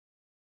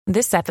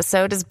This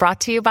episode is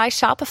brought to you by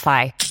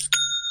Shopify.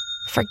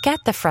 Forget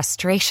the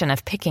frustration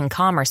of picking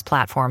commerce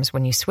platforms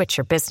when you switch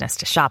your business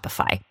to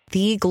Shopify,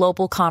 the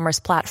global commerce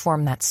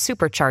platform that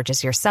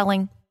supercharges your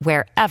selling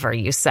wherever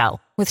you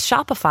sell. With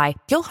Shopify,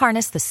 you'll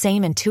harness the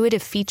same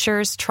intuitive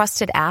features,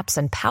 trusted apps,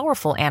 and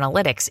powerful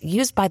analytics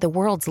used by the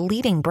world's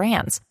leading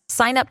brands.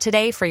 Sign up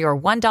today for your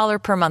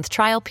 $1 per month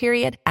trial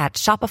period at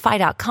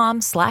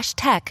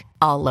shopify.com/tech,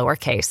 all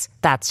lowercase.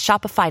 That's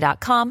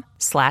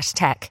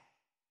shopify.com/tech.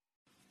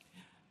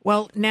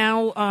 Well,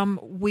 now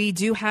we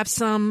do have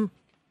some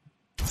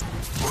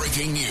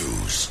breaking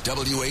news,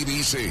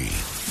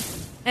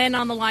 WABC. And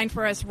on the line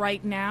for us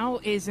right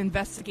now is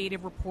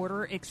investigative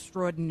reporter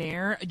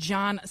extraordinaire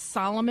John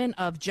Solomon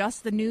of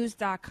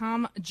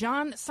JustTheNews.com.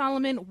 John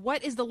Solomon,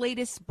 what is the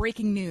latest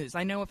breaking news?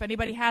 I know if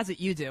anybody has it,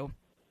 you do.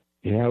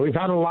 Yeah, we've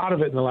had a lot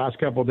of it in the last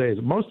couple of days.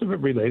 Most of it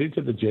related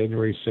to the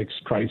January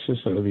 6th crisis,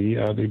 or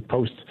the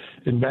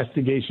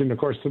post-investigation. Of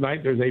course,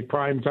 tonight there's a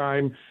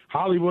primetime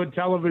Hollywood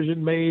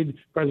television-made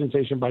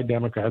presentation by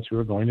Democrats who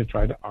are going to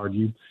try to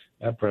argue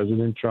that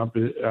President Trump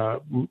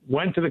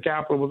went to the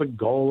Capitol with a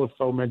goal of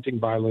fomenting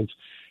violence.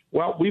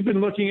 Well, we've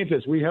been looking at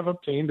this. We have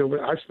obtained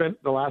I've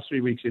spent the last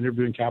 3 weeks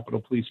interviewing Capitol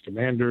Police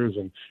commanders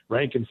and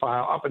rank and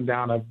file up and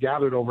down. I've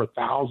gathered over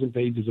 1,000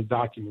 pages of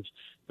documents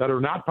that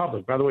are not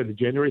public. By the way, the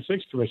January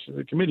 6th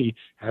committee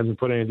hasn't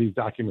put any of these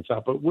documents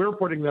out, but we're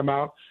putting them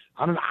out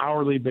on an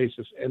hourly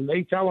basis, and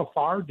they tell a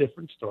far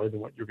different story than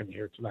what you're going to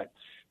hear tonight.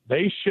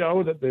 They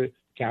show that the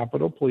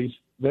Capitol Police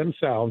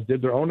themselves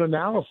did their own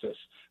analysis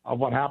of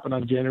what happened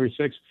on January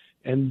 6th,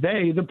 and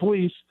the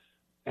police,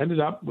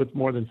 ended up with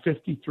more than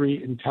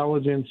 53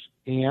 intelligence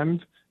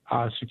and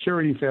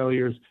security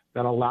failures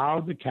that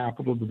allowed the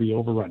Capitol to be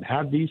overrun.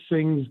 Had these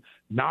things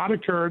not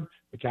occurred,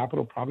 the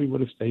Capitol probably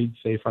would have stayed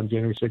safe on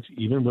January 6th,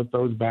 even with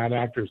those bad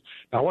actors.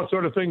 Now, what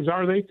sort of things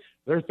are they?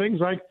 They're things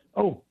like,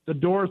 the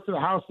doors to the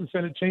House and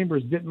Senate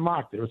chambers didn't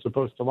lock. They were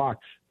supposed to lock.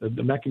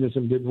 The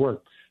mechanism didn't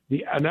work.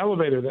 An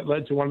elevator that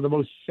led to one of the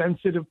most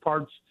sensitive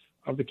parts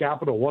of the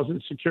Capitol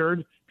wasn't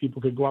secured.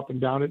 People could go up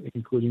and down it,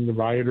 including the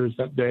rioters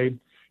that day.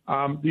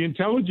 The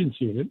intelligence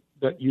unit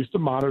that used to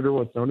monitor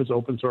what's known as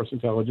open source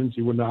intelligence,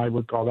 you and I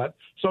would call that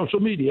social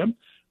media,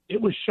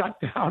 it was shut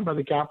down by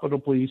the Capitol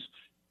Police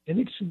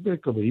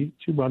inexplicably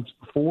 2 months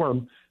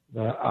before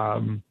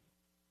the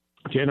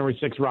January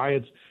 6th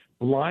riots,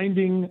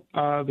 blinding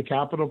the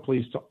Capitol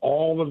Police to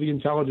all of the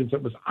intelligence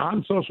that was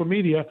on social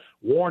media,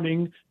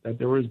 warning that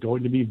there was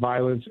going to be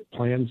violence,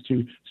 plans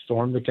to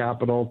storm the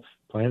Capitol,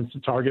 plans to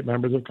target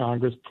members of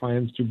Congress,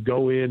 plans to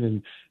go in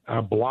and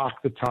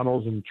block the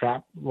tunnels and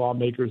trap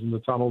lawmakers in the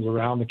tunnels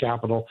around the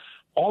Capitol.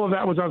 All of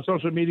that was on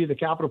social media. The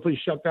Capitol Police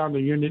shut down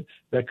the unit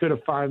that could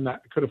have found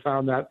that.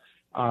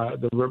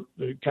 The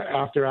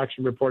after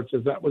action report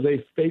says that was a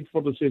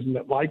fateful decision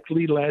that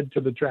likely led to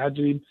the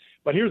tragedy.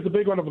 But here's the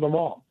big one of them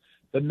all.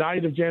 The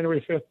night of January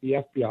 5th,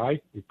 the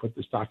FBI, we put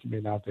this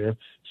document out there,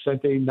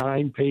 sent a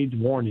 9-page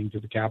warning to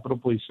the Capitol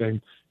Police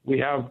saying, we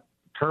have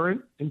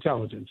current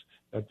intelligence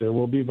that there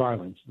will be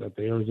violence, that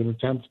there is an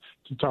attempt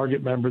to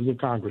target members of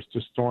Congress,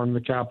 to storm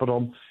the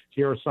Capitol.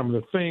 Here are some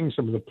of the things,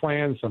 some of the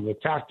plans, some of the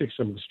tactics,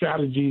 some of the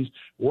strategies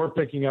we're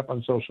picking up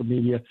on social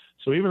media.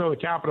 So even though the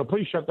Capitol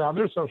Police shut down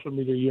their social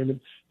media unit,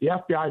 the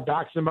FBI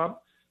backs them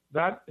up.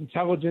 That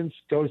intelligence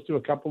goes to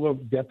a couple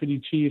of deputy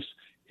chiefs.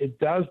 It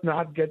does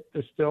not get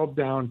distilled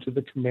down to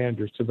the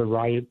commanders, to the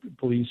riot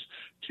police,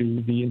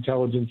 to the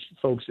intelligence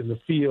folks in the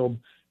field.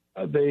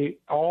 They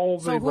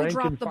rank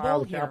and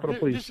file Capitol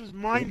Police. This is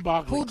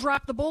mind-boggling. Who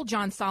dropped the ball,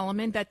 John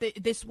Solomon, that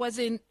this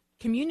wasn't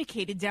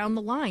communicated down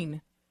the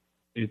line?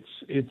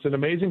 It's an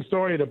amazing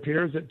story. It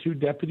appears that 2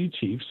 deputy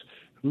chiefs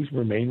who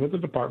remained with the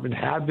department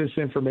had this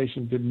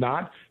information, did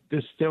not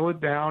distill it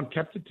down,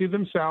 kept it to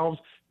themselves.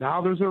 Now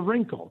there's a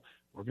wrinkle.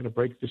 We're going to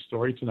break this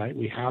story tonight.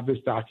 We have this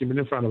document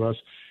in front of us.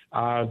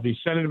 The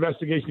Senate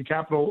investigation,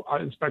 Capitol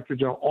Inspector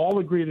General, all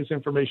agree this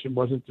information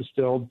wasn't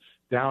distilled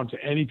down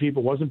to any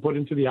people, wasn't put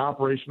into the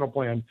operational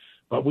plan.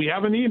 But we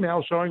have an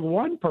email showing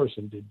one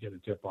person did get a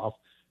tip-off.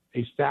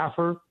 A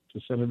staffer to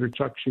Senator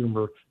Chuck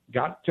Schumer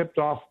got tipped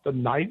off the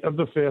night of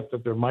the 5th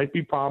that there might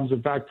be problems.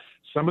 In fact,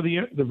 some of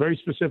the very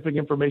specific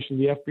information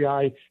the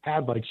FBI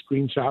had, like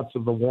screenshots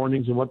of the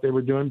warnings and what they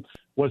were doing,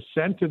 was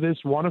sent to this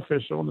one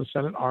official in the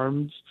Senate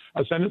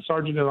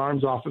Sergeant at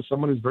Arms office,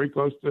 someone who's very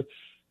close to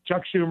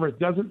Chuck Schumer. It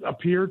doesn't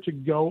appear to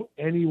go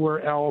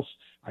anywhere else.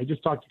 I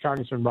just talked to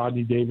Congressman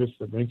Rodney Davis,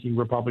 the ranking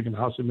Republican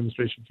House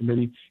Administration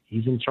Committee.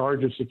 He's in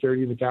charge of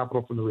security in the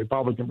Capitol from the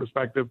Republican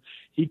perspective.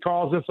 He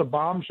calls this a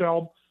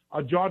bombshell,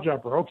 a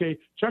jaw-dropper. Okay,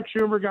 Chuck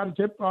Schumer got a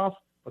tip-off,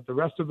 but the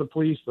rest of the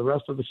police, the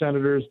rest of the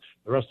senators,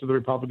 the rest of the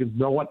Republicans,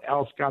 no one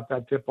else got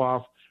that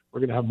tip-off. We're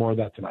going to have more of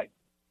that tonight.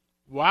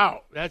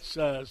 Wow, that's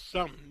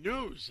some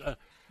news.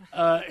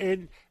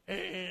 And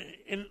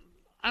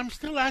I'm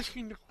still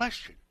asking the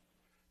question.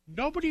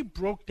 Nobody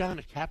broke down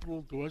the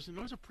Capitol doors, and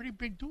those are pretty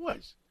big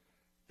doors.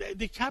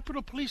 The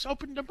Capitol Police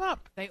opened them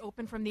up. They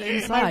opened from the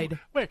inside.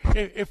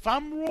 If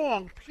I'm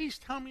wrong, please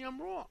tell me I'm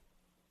wrong.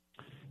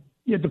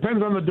 Yeah, it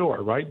depends on the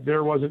door, right?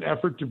 There was an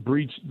effort to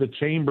breach the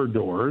chamber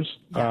doors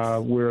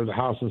where the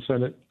House and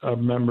Senate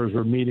members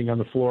were meeting on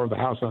the floor of the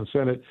House and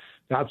Senate.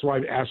 That's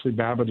why Ashley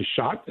Babbitt is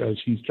shot.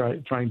 She's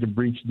trying to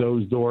breach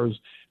those doors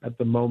at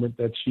the moment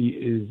that she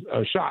is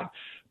shot.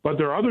 But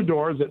there are other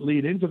doors that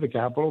lead into the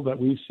Capitol that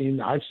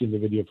I've seen the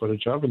video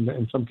footage of, and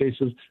in some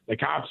cases the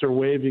cops are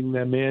waving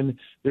them in.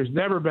 There's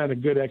never been a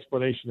good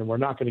explanation, and we're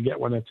not going to get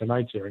one at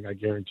tonight's hearing, I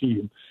guarantee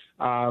you,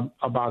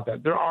 about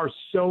that. There are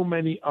so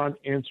many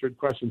unanswered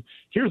questions.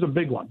 Here's a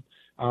big one.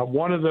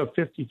 One of the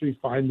 53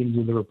 findings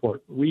in the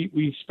report.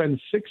 We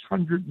spend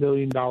 $600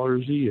 million a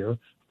year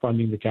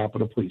funding the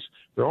Capitol Police.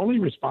 They're only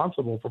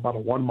responsible for about a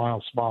 1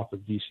 mile swath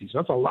of D.C. So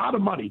that's a lot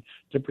of money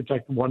to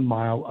protect 1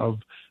 mile of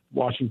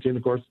Washington,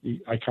 of course,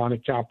 the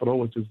iconic Capitol,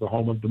 which is the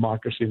home of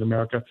democracy in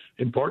America,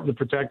 important to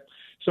protect.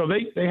 So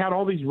they had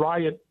all these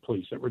riot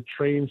police that were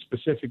trained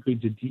specifically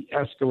to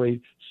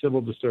de-escalate civil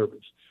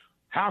disturbance.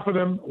 Half of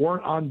them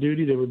weren't on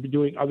duty. They would be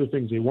doing other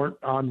things. They weren't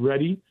on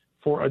ready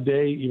for a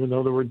day, even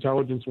though there were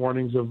intelligence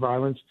warnings of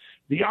violence.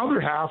 The other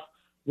half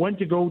went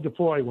to go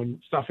deploy when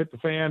stuff hit the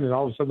fan and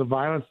all of a sudden the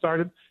violence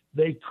started.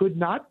 They could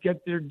not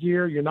get their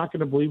gear. You're not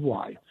going to believe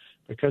why.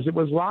 Because it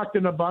was locked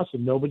in a bus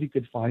and nobody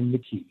could find the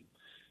key.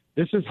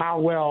 This is how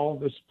well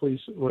this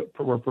police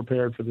were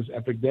prepared for this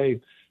epic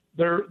day.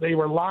 They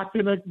were locked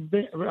in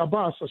a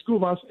bus, a school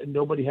bus, and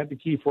nobody had the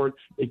key for it.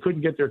 They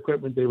couldn't get their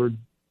equipment. They were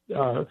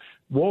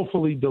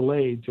woefully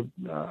delayed to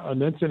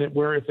an incident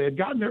where if they had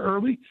gotten there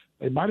early,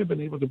 they might have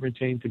been able to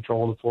maintain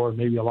control of the floor.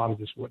 Maybe a lot of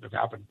this wouldn't have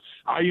happened.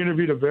 I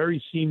interviewed a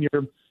very senior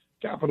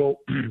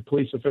Capitol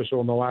police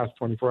official in the last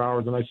 24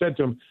 hours, and I said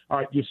to him, all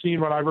right, you've seen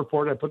what I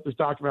reported. I put this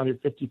document here,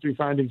 53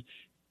 findings.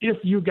 If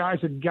you guys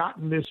had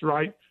gotten this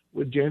right,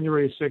 would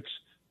January 6th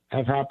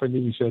have happened?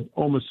 And he said,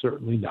 almost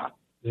certainly not.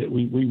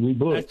 We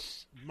blew it.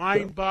 That's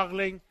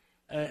mind-boggling.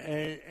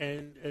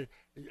 And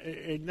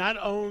not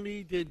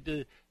only did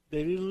they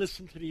didn't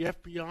listen to the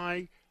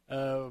FBI,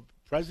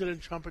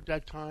 President Trump at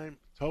that time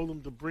told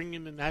them to bring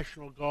in the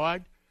National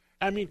Guard.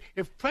 I mean,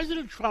 if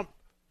President Trump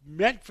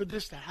meant for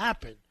this to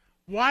happen,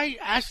 why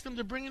ask them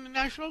to bring in the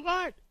National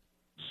Guard?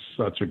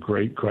 Such a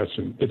great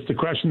question. It's the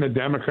question that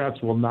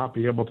Democrats will not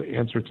be able to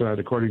answer tonight,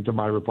 according to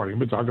my reporting. I've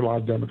been talking to a lot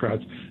of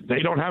Democrats. They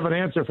don't have an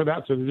answer for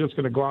that, so they're just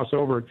going to gloss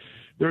over it.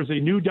 There's a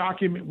new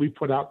document we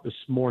put out this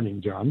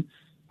morning, John.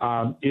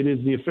 It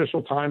is the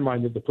official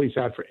timeline that the police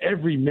had for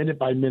every minute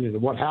by minute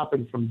of what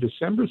happened from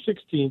December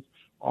 16th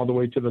all the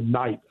way to the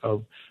night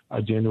of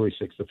January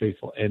 6th, the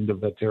fateful end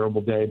of that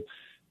terrible day.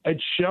 It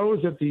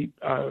shows that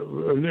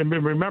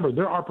remember,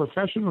 there are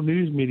professional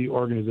news media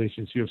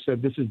organizations who have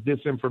said this is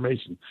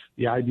disinformation,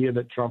 the idea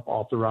that Trump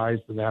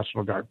authorized the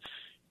National Guard.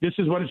 This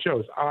is what it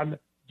shows. On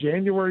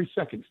January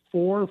 2nd,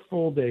 4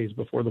 full days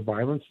before the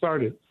violence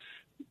started,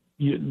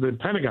 the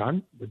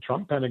Pentagon, the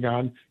Trump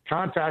Pentagon,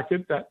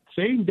 contacted that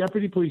same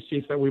deputy police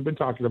chief that we've been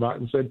talking about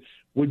and said,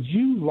 would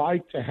you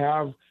like to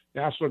have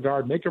National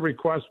Guard make a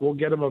request? We'll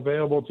get them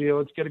available to you.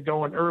 Let's get it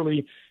going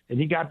early. And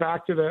he got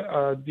back to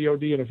the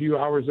DOD in a few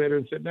hours later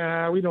and said,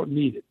 nah, we don't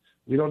need it.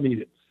 We don't need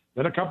it.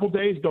 Then a couple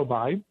days go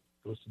by,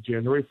 goes to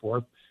January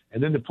 4th,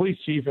 and then the police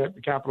chief at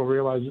the Capitol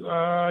realizes,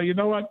 you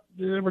know what,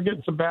 we're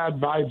getting some bad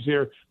vibes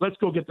here. Let's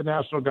go get the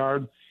National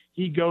Guard.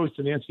 He goes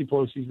to Nancy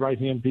Pelosi's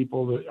right-hand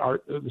people,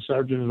 the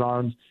sergeant at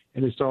arms,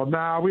 and is told,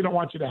 nah, we don't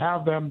want you to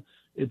have them.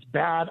 It's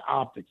bad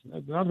optics.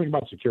 They're not thinking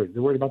about security.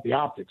 They're worried about the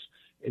optics.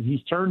 And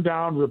he's turned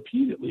down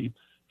repeatedly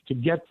to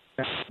get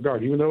the National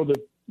Guard, even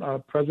though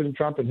President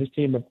Trump and his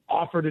team have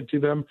offered it to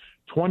them.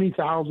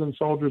 20,000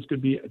 soldiers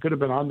could have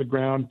been on the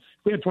ground.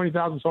 If we had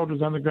 20,000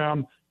 soldiers on the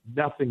ground,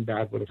 nothing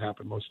bad would have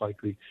happened, most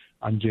likely,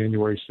 on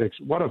January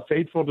 6th. What a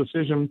fateful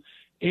decision.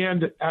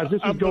 And as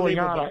this is going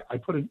on, I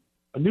put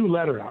a new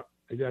letter out.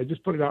 I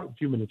just put it out a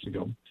few minutes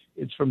ago.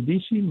 It's from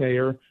D.C.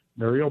 Mayor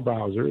Muriel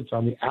Bowser. It's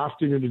on the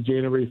afternoon of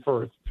January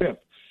 5th.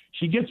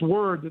 She gets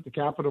word that the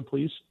Capitol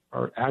Police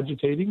are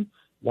agitating,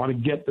 want to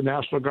get the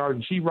National Guard.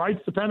 And she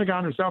writes the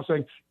Pentagon herself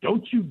saying,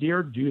 don't you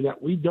dare do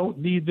that. We don't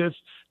need this.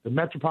 The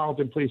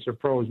Metropolitan Police are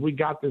pros. We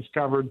got this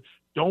covered.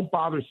 Don't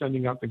bother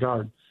sending out the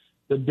Guard.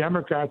 The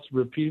Democrats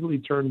repeatedly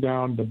turned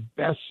down the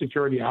best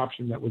security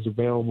option that was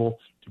available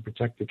to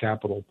protect the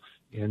Capitol.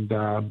 And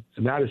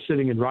that is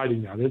sitting in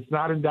writing now. It's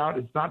not in doubt.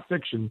 It's not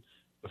fiction.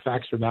 The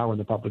facts are now in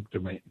the public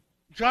domain.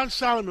 John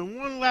Solomon,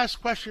 one last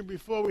question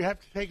before we have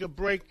to take a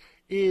break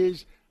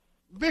is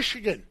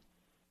Michigan.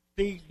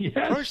 The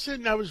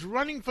person that was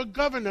running for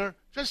governor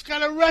just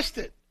got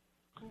arrested.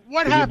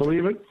 What happened? Can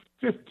you believe it?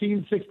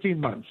 15, 16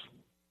 months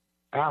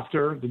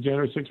after the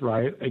January 6th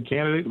riot, a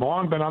candidate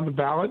long been on the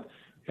ballot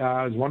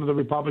as one of the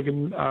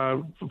Republican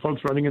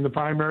folks running in the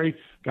primary,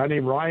 a guy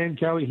named Ryan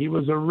Kelly. He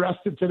was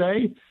arrested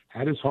today,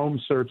 had his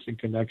home searched in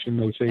connection.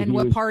 They say. And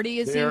what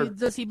party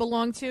does he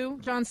belong to,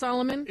 John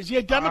Solomon? Is he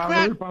a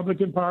Democrat? The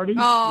Republican Party.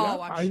 Oh,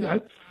 yeah, I'm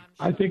sure.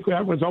 I think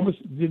that was almost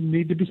didn't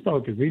need to be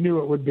spoken. We knew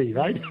it would be,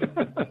 right?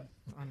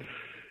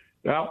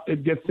 Well,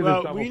 it gets to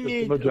the we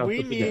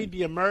need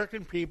the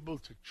American people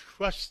to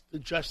trust the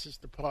Justice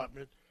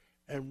Department,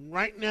 and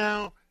right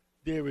now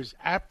there is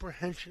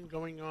apprehension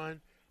going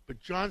on But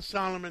John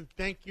Solomon,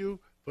 thank you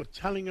for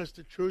telling us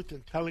the truth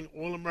and telling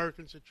all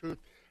Americans the truth.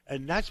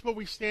 And that's what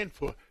we stand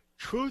for: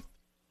 truth,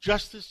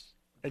 justice,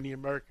 and the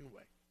American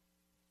way.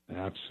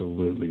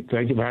 Absolutely.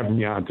 Thank you for having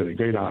me on today.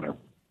 Great honor.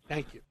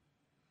 Thank you.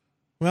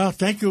 Well,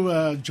 thank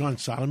you, John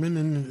Solomon.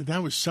 And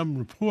that was some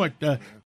report.